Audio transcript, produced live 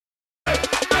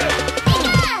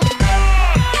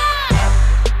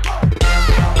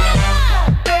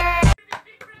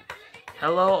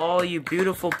Hello, all you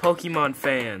beautiful Pokemon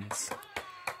fans.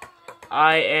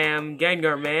 I am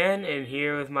Gengar Man, and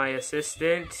here with my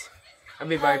assistant,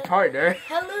 my partner.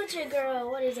 Hawlucha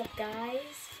girl, what is up, guys?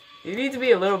 You need to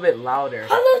be a little bit louder.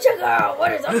 Hawlucha girl,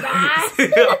 what is up, guys?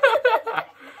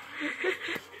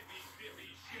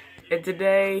 And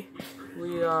today,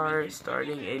 we are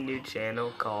starting a new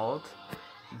channel called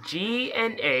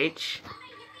G&H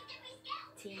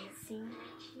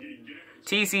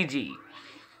TCG.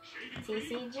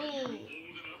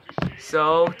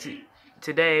 So,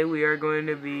 today we are going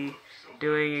to be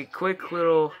doing a quick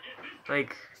little,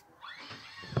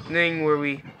 thing where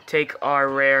we take our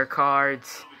rare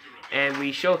cards and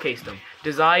we showcase them.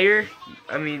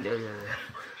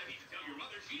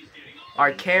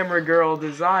 Our camera girl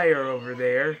Desire over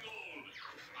there.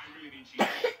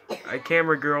 Our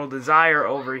camera girl Desire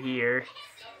over here.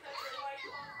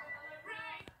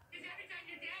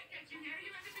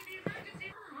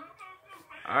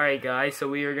 Alright guys, so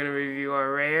we are going to review our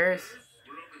rares.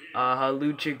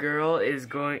 Hawlucha girl is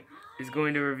going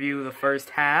to review the first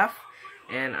half,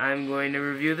 and I'm going to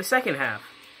review the second half.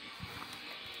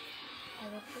 I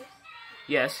go first?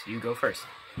 Yes, you go first.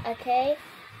 Okay.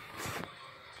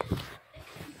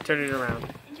 Turn it around.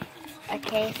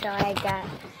 Okay, so I got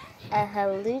a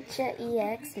Hawlucha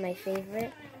EX, my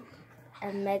favorite,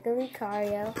 a Mega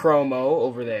Lucario. Promo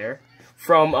over there.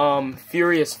 From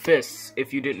Furious Fists,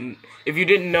 if you didn't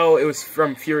know, it was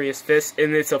from Furious Fists,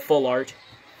 and it's a full art.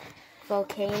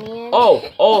 Volcanion.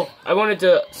 Oh, I wanted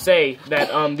to say that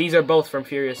these are both from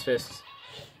Furious Fists.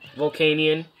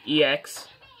 Volcanion EX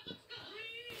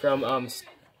from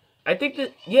I think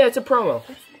that, yeah, it's a promo.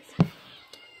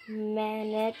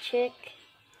 Manectric.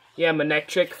 Yeah,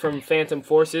 Manectric from Phantom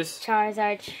Forces.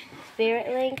 Charizard Spirit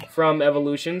Link. From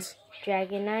Evolutions.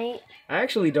 Dragonite. I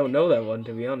actually don't know that one,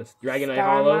 to be honest. Dragonite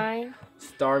Hollow.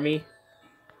 Starmie.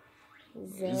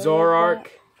 Zoroark.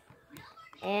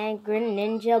 And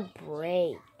Greninja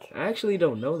Break. I actually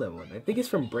don't know that one. I think it's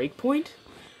from Breakpoint.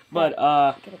 But,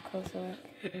 get a closer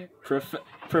look.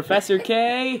 Professor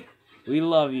K, we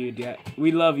love you, dude.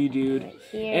 Right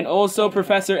here. And also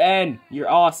Professor N, you're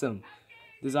awesome.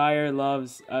 Desire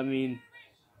loves,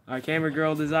 our camera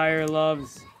girl Desire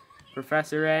loves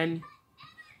Professor N.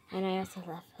 And I also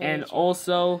love Hawlucha. And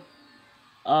also,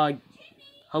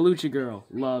 Hawlucha girl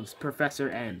loves Professor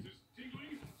N.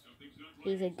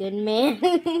 He's a good man.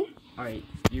 Alright,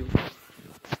 you.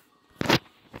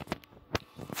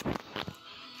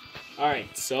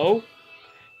 Alright, so,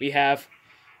 we have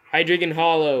Hydreigon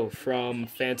Hollow from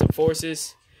Phantom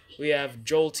Forces. We have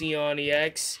Jolteon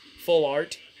EX, full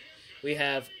art. We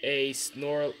have a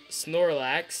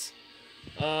Snorlax.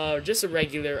 Just a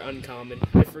regular uncommon.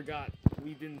 I forgot.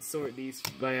 We didn't sort these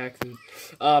by accident.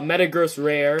 Metagross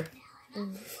Rare.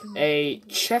 A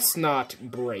Chestnut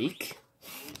Break.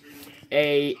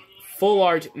 A Full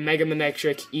Art Mega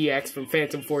Manectric EX from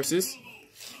Phantom Forces.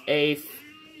 A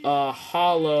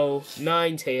Hollow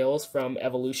Ninetales from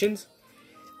Evolutions.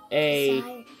 A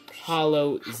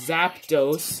Hollow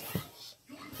Zapdos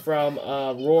from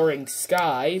Roaring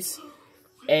Skies.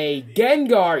 A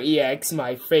Gengar EX,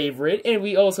 my favorite. And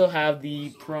we also have the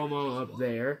promo up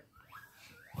there.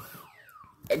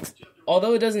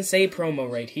 Although it doesn't say promo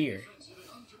right here.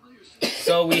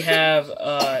 So we have,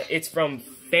 it's from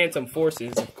Phantom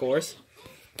Forces, of course.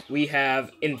 We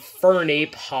have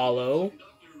Infernape Hollow.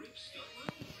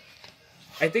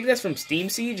 I think that's from Steam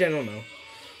Siege, I don't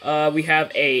know. We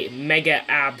have a Mega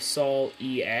Absol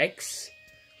EX,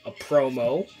 a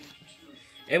promo.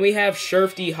 And we have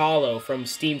Shurfty Hollow from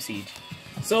Steam Siege.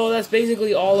 So that's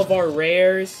basically all of our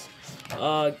rares.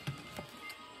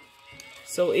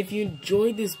 So if you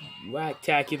enjoyed this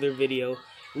spectacular video,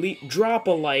 drop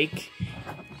a like,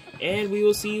 and we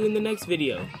will see you in the next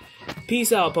video.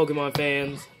 Peace out, Pokemon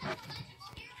fans.